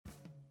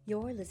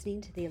You're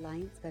listening to the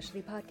Alliance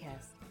Specialty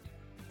Podcast,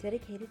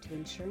 dedicated to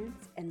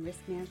insurance and risk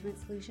management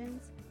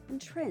solutions and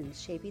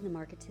trends shaping the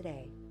market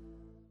today.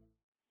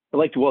 I'd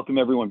like to welcome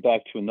everyone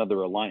back to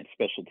another Alliance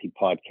Specialty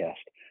Podcast.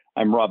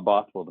 I'm Rob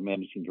Bothwell, the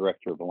Managing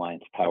Director of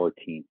Alliance Power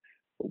Team.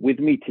 With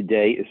me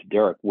today is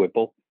Derek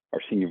Whipple,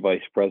 our Senior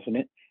Vice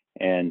President,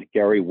 and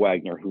Gary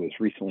Wagner, who has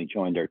recently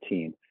joined our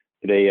team.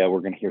 Today, we're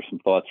going to hear some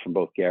thoughts from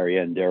both Gary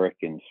and Derek,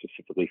 and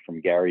specifically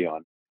from Gary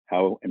on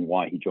how and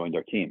why he joined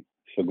our team.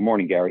 So good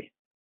morning, Gary.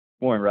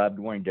 Good morning, Rob.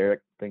 Good morning,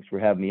 Derek. Thanks for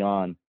having me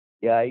on.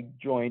 Yeah, I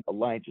joined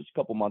Alliant just a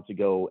couple months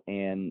ago,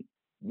 and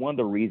one of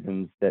the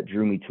reasons that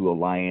drew me to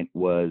Alliant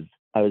was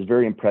I was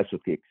very impressed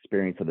with the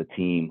experience of the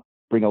team.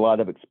 Bring a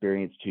lot of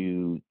experience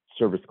to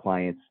service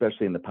clients,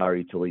 especially in the power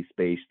utility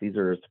space. These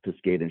are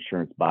sophisticated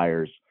insurance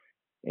buyers,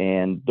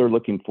 and they're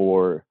looking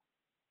for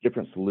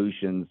different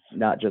solutions,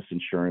 not just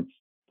insurance.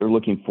 They're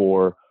looking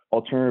for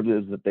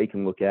alternatives that they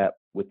can look at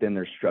within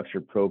their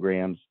structured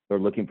programs. They're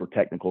looking for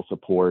technical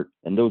support,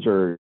 and those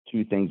are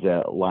two things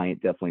that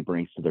Alliant definitely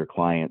brings to their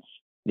clients.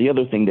 The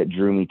other thing that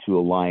drew me to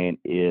Alliant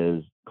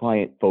is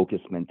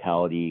client-focused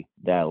mentality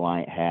that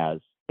Alliant has,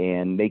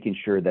 and making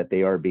sure that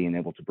they are being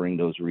able to bring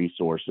those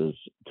resources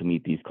to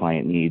meet these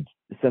client needs.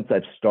 Since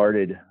I've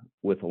started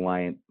with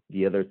Alliant,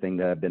 the other thing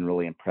that I've been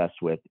really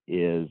impressed with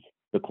is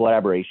the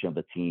collaboration of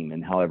the team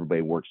and how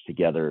everybody works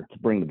together to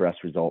bring the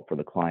best result for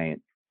the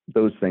client.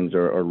 Those things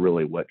are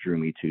really what drew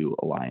me to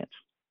Alliant.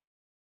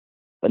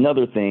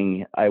 Another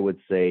thing I would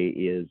say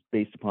is,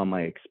 based upon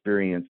my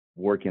experience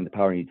working in the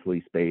power and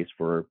utility space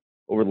for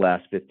over the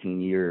last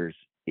 15 years,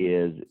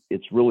 is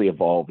it's really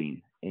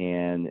evolving,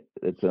 and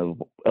it's an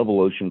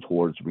evolution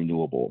towards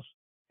renewables.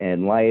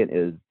 And Alliant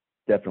is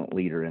definitely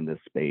a leader in this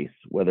space,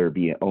 whether it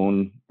be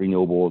own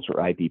renewables or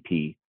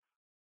IPP.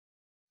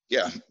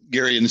 Yeah,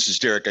 Gary, and this is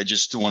Derek. I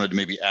just wanted to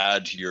maybe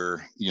add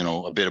here,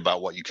 a bit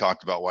about what you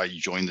talked about, why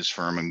you joined this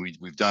firm. And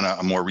we've done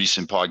a more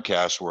recent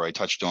podcast where I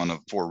touched on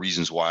 4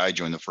 reasons why I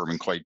joined the firm. And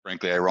quite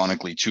frankly,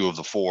 ironically, 2 of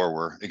the 4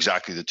 were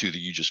exactly the 2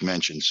 that you just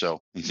mentioned. So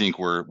I think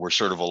we're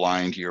sort of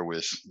aligned here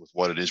with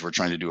what it is we're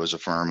trying to do as a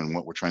firm and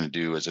what we're trying to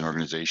do as an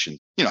organization.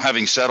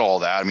 Having said all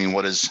that, I mean,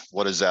 what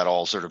does that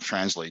all sort of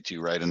translate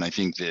to, right? And I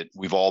think that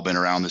we've all been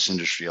around this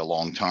industry a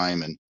long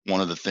time. And one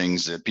of the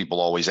things that people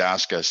always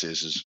ask us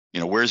is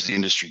where's the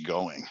industry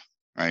going,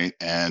 right?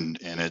 And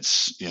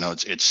it's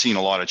seen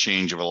a lot of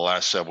change over the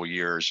last several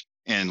years.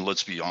 And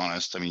let's be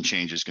honest, I mean,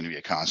 change is going to be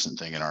a constant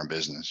thing in our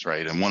business,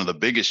 right? And one of the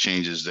biggest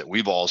changes that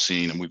we've all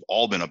seen and we've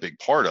all been a big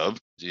part of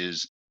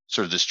is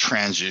sort of this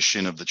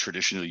transition of the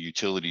traditional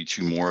utility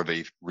to more of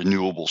a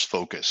renewables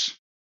focus.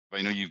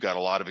 I know you've got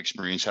a lot of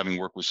experience having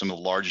worked with some of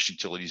the largest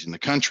utilities in the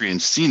country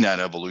and seen that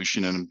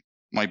evolution, and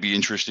might be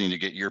interesting to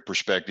get your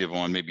perspective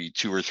on maybe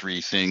 2 or 3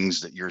 things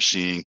that you're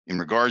seeing in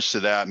regards to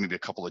that, maybe a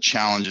couple of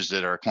challenges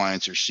that our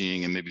clients are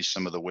seeing, and maybe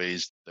some of the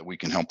ways that we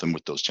can help them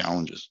with those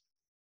challenges.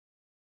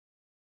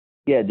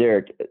 Yeah,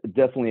 Derek,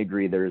 definitely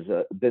agree. There's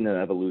been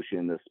an evolution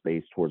in this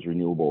space towards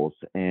renewables,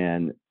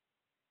 and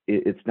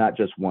it's not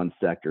just one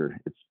sector.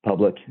 It's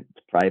public,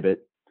 it's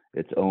private,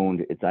 it's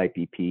owned, it's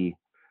IPP.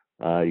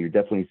 You're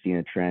definitely seeing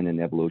a trend and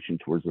evolution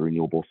towards the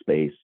renewable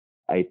space.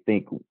 I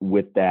think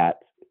with that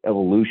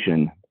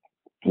evolution,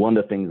 one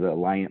of the things that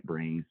Alliant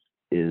brings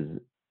is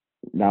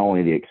not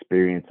only the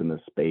experience in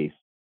the space,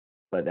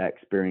 but that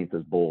experience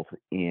is both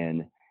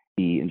in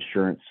the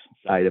insurance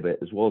side of it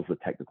as well as the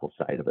technical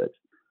side of it.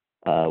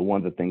 One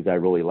of the things I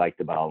really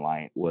liked about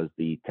Alliant was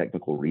the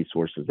technical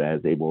resources that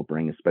is able to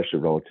bring, especially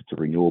relative to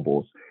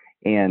renewables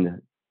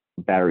and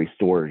battery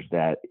storage.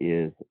 That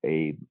is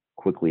a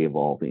quickly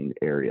evolving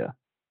area.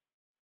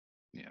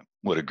 Yeah,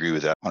 would agree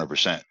with that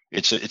 100%.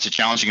 It's a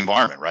challenging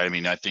environment, right? I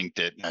mean, I think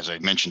that, as I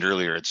mentioned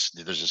earlier,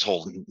 there's this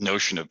whole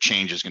notion of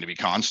change is going to be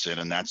constant,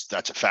 and that's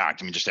a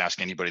fact. I mean, just ask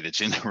anybody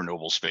that's in the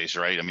renewable space,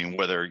 right? I mean,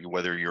 whether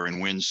you're in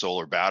wind,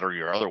 solar,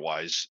 battery, or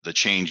otherwise, the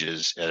change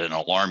is at an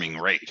alarming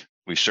rate.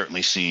 We've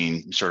certainly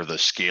seen sort of the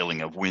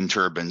scaling of wind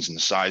turbines and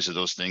the size of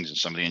those things and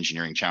some of the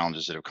engineering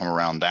challenges that have come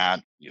around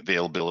that. The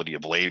availability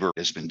of labor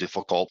has been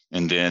difficult.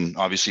 And then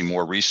obviously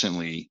more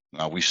recently,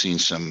 we've seen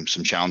some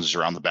challenges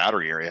around the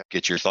battery area.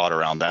 Get your thought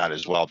around that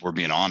as well. If we're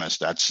being honest,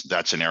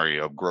 that's an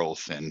area of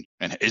growth and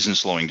isn't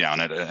slowing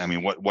down. I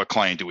mean, what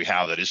client do we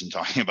have that isn't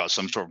talking about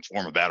some sort of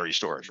form of battery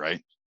storage,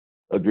 right?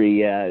 Agree.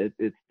 Yeah,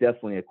 it's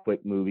definitely a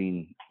quick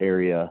moving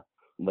area.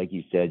 Like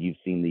you said, you've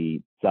seen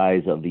the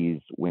size of these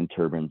wind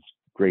turbines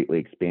greatly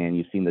expand.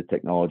 You've seen the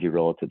technology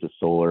relative to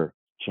solar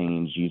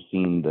change. You've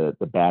seen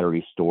the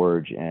battery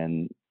storage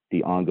and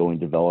the ongoing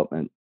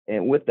development.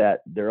 And with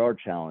that, there are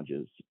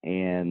challenges,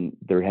 and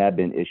there have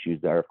been issues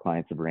that our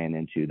clients have ran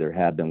into. There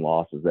have been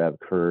losses that have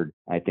occurred.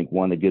 I think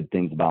one of the good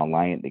things about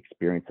Alliant, the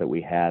experience that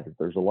we have, is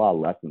there's a lot of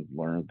lessons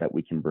learned that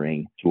we can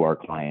bring to our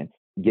clients.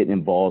 Getting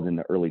involved in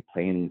the early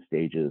planning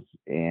stages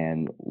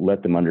and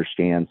let them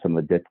understand some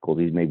of the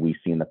difficulties maybe we've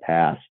seen in the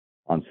past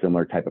on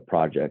similar type of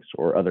projects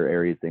or other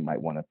areas they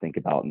might want to think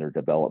about in their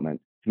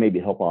development to maybe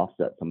help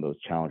offset some of those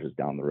challenges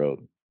down the road.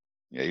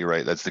 Yeah, you're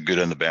right. That's the good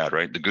and the bad,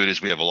 right? The good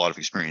is we have a lot of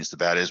experience. The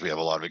bad is we have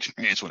a lot of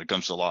experience when it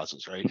comes to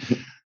losses, right?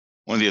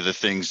 One of the other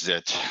things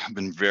that I've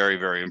been very,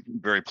 very,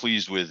 very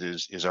pleased with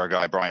is our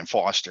guy, Brian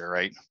Foster,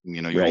 right?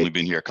 You've Right. only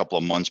been here a couple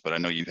of months, but I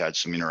know you've had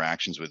some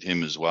interactions with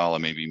him as well.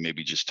 And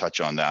maybe just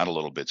touch on that a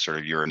little bit, sort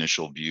of your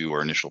initial view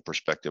or initial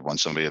perspective on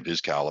somebody of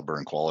his caliber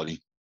and quality.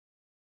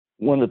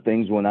 One of the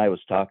things when I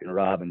was talking to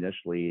Rob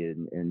initially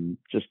and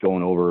just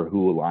going over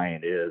who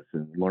Alliant is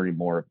and learning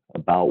more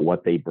about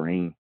what they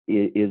bring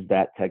is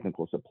that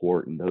technical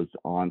support and those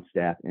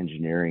on-staff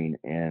engineering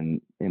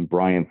and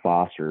Brian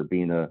Foster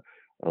being a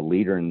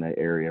leader in the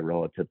area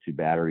relative to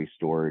battery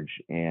storage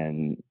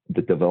and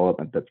the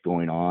development that's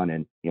going on.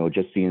 And,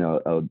 just seeing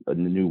a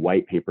new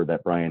white paper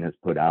that Brian has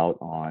put out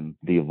on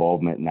the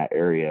involvement in that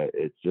area,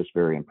 it's just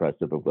very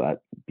impressive of that,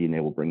 being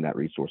able to bring that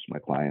resource to my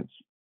clients.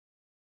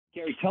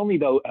 Gary, tell me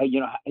though,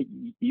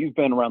 you've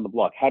been around the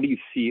block. How do you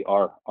see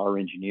our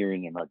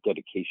engineering and our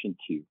dedication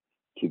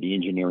to the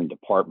engineering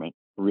department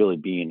really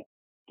being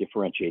a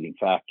differentiating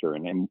factor,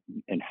 and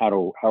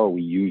how are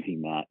we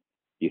using that,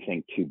 do you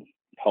think, to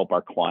help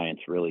our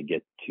clients really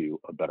get to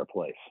a better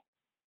place?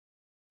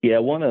 Yeah,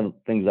 one of the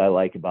things I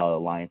like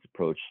about Alliant's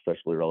approach,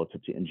 especially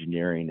relative to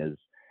engineering, is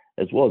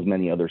as well as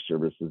many other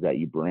services that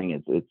you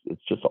bring,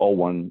 it's just all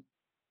one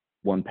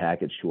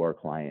package to our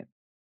client.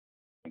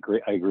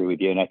 I agree with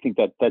you, and I think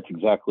that's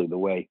exactly the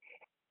way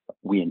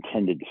we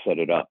intended to set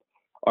it up.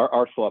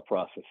 Our thought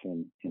process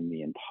in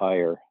the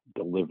entire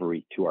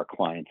delivery to our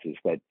clients is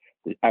that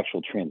the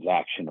actual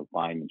transaction of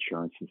buying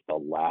insurance is the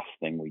last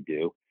thing we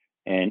do,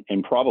 and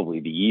probably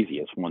the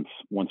easiest once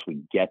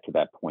we get to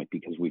that point,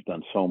 because we've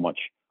done so much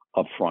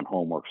upfront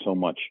homework, so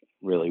much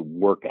really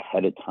work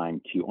ahead of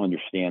time to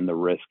understand the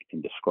risk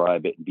and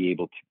describe it and be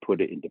able to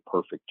put it into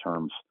perfect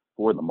terms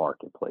for the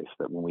marketplace,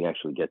 that when we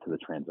actually get to the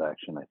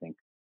transaction, I think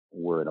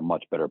we're in a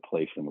much better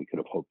place than we could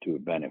have hoped to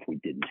have been if we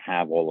didn't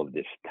have all of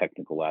this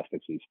technical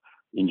aspects, these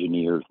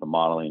engineers, the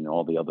modeling, and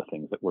all the other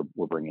things that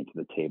we're bringing to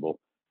the table,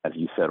 as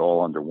you said,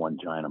 all under one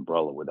giant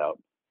umbrella without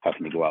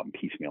having to go out and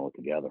piecemeal it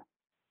together.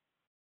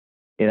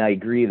 And I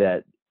agree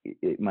that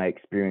my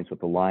experience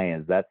with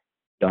Alliant, that's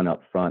done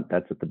up front.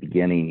 That's at the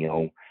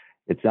beginning.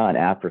 It's not an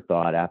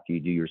afterthought after you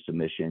do your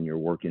submission, you're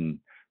working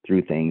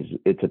through things.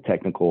 It's a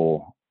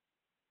technical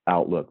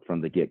outlook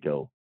from the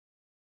get-go.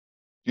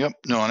 Yep.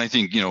 No, and I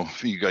think,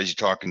 you guys are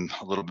talking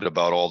a little bit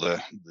about all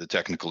the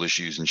technical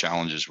issues and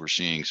challenges we're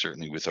seeing,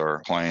 certainly with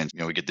our clients.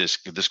 We get this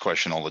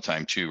question all the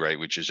time too, right?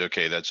 Which is,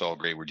 okay, that's all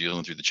great. We're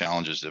dealing through the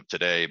challenges of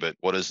today, but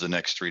what does the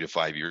next 3 to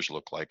 5 years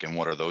look like? And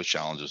what are those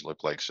challenges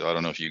look like? So I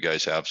don't know if you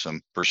guys have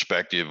some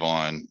perspective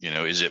on,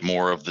 is it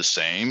more of the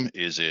same?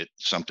 Is it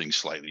something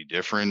slightly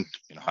different?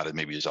 How did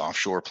maybe his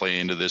offshore play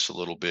into this a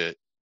little bit?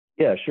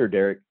 Yeah, sure,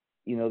 Derek.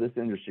 This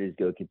industry is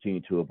going to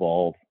continue to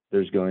evolve.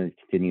 There's going to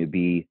continue to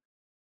be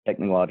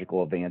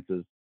technological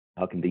advances.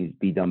 How can things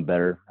be done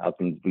better? How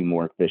can things be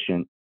more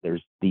efficient?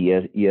 There's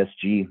the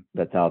ESG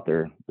that's out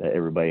there that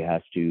everybody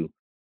has to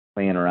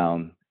plan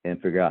around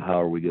and figure out how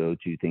are we going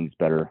to do things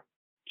better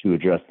to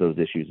address those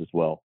issues as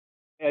well.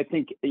 I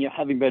think,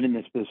 having been in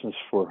this business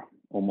for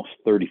almost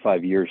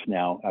 35 years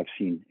now, I've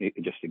seen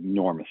just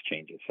enormous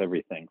changes.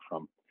 Everything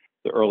from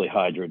the early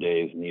hydro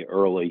days and the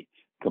early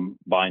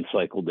combined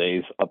cycle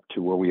days up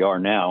to where we are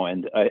now.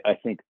 And I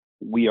think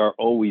we are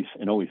always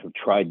have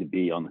tried to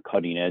be on the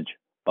cutting edge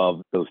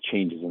of those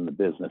changes in the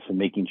business and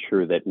making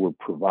sure that we're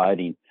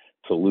providing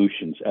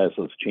solutions as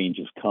those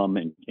changes come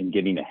and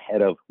getting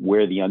ahead of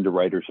where the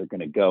underwriters are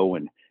going to go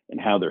and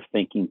how they're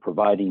thinking,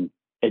 providing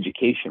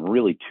education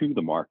really to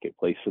the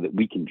marketplace so that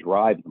we can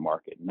drive the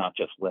market, not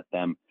just let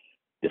them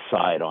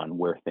decide on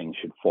where things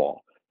should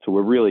fall. So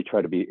we're really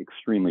trying to be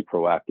extremely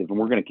proactive, and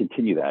we're going to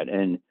continue that.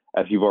 And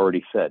as you've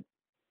already said,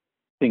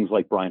 things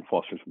like Brian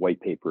Foster's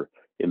white paper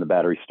in the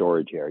battery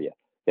storage area,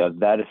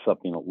 that is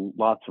something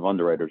lots of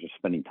underwriters are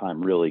spending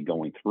time really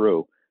going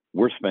through.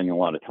 We're spending a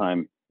lot of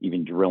time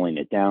even drilling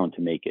it down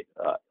to make it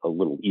a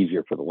little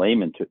easier for the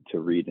layman to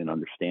read and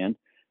understand.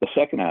 The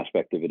second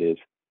aspect of it is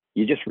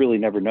you just really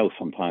never know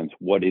sometimes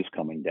what is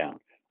coming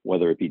down,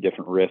 whether it be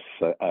different risks.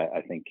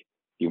 I think if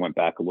you went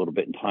back a little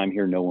bit in time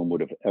here, no one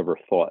would have ever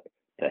thought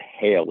the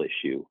hail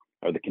issue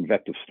or the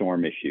convective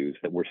storm issues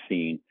that we're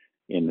seeing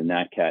in the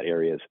NatCat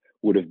areas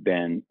would have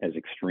been as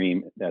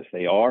extreme as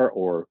they are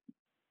or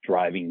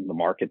driving the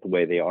market the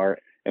way they are.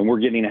 And we're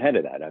getting ahead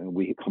of that. I mean,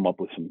 we come up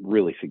with some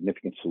really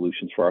significant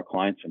solutions for our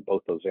clients in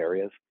both those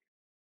areas.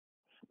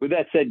 With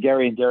that said,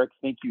 Gary and Derek,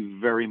 thank you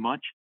very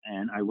much.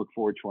 And I look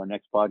forward to our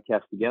next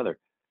podcast together.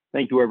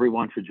 Thank you,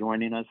 everyone, for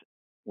joining us.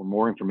 For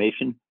more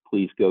information,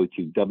 please go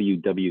to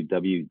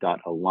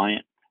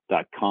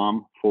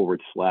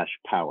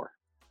www.alliant.com/power.